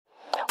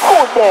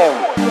them?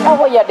 How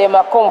where them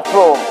a come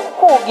from?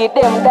 Who give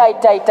them die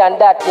tight and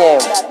that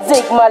them?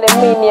 Zig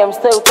Maluminium,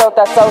 straight out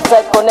of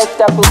Southside,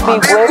 connector to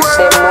big web,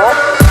 them know.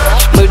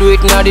 Me do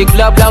it na the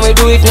club, and me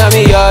do it na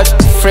me yard.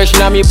 Fresh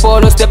na me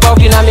polo, step out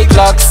in na me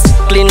clocks.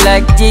 Clean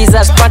like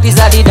Jesus, parties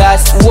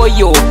Adidas. Whoa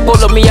yo,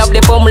 follow me up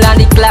the pummel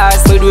and the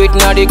class. Me do it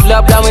na the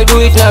club, and me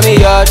do it na me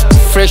yard.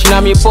 Fresh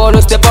na me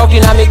polo, step out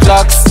in na me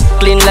clocks.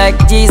 Clean like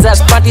Jesus,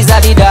 parties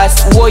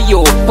Adidas. Whoa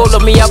yo, follow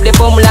me up the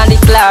pummel and the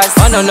class.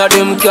 And none of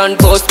them can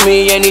bust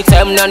me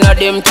anytime. None of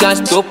them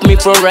can stop me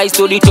from rise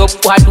to the top.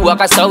 Hard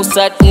work a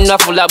Southside,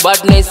 not full of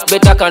badness.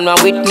 Better can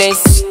one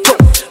witness.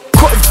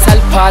 Cultural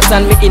part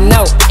and me in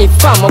now. If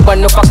I'm a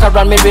no fuck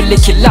around me really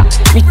killer.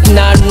 Me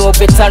nah know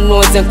better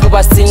knows than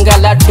Cuba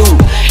single I do.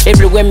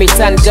 Everywhere me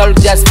turn girl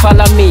just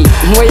follow me.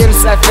 Mwe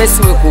yelsa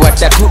Facebook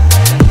what I do.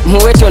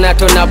 Mwe tona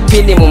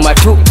pili muma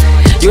tu.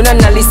 You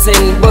nah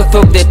listen both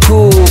of the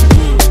two.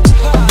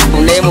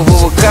 Unemu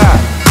vuvuka.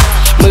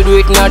 Me do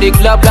it na the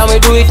club, and me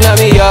do it na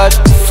me yard.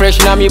 Fresh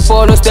na me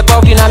polo, step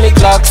out in na me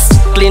clocks.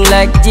 Clean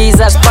like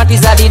Jesus,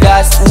 parties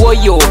Adidas. Whoa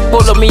yo,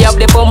 follow me up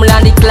the pummel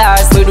and the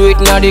class. Me do it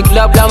na the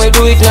club, and me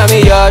do it na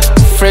me yard.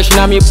 Fresh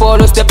na me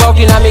polo, step out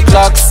in na me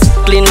clocks.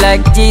 Clean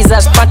like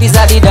Jesus, parties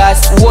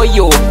Adidas. Whoa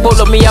yo,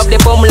 follow me up the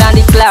pummel and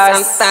the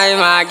class. Sometime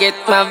I get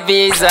my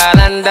visa,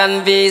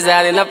 London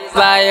visa, then I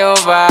fly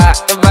over.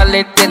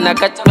 Evaluate then I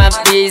catch my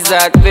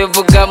visa.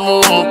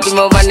 Pevugamu,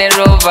 Pimo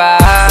Vanerova.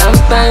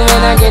 Sometime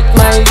when I get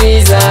my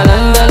visa,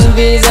 London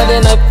visa,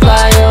 then I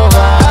fly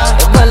over.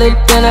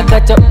 Evaluate then I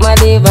catch up my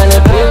diva.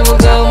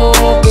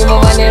 Pevugamu,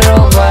 Pimo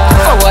Vanerova.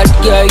 Forward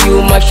girl,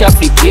 you mash up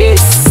the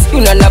place.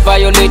 You not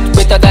violate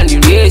better than the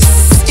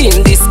race.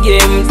 In this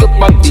game, to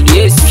back the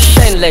race.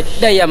 Shine like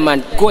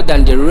diamond, go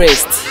than the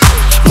rest.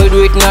 Me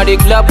do it na the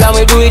club, and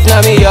me do it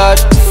na me yard.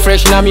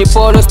 Fresh na me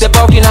polo, step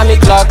out in na me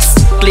clocks.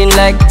 Clean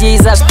like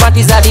Jesus,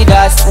 parties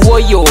Adidas. Whoa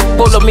yo,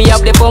 follow me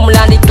up the pummel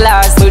and the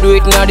class. Me do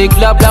it na the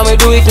club, and me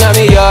do it na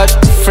me yard.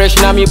 Fresh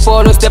na me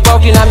polo, step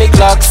out in na me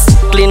clocks.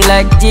 Clean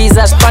like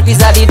Jesus, parties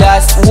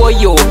Adidas. Whoa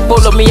yo,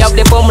 follow me up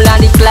the pummel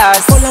and the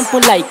class.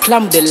 Polo like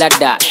climb the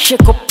ladder.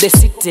 Shake up the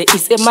city,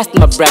 it's a must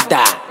my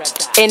brother.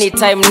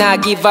 Anytime now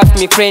give up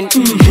me friend.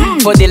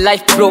 For the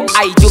life bro,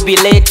 I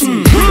jubilate.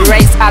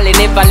 Rise early,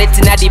 never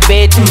letting a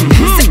debate.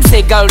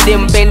 Sexy girl,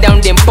 them bend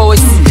down, them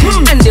pose.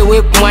 And the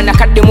way man, I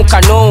cut them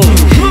ukano.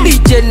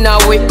 DJ now,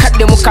 we cut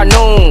them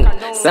ukano.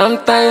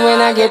 Sometime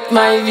when I get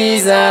my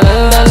visa,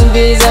 London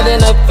visa,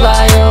 then I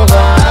fly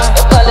over.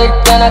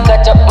 Collect and I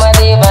catch up my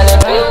diva.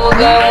 And people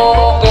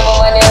go, people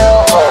money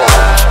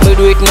over. Me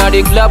do it na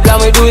the club,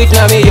 and me do it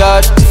na me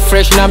yard.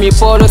 Fresh na me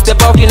polo,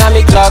 step out in na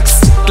me clocks.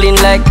 Clean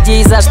like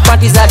Jesus,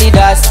 parties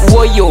Adidas.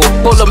 Whoa yo,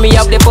 follow me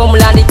up the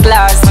pummel and the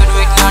class.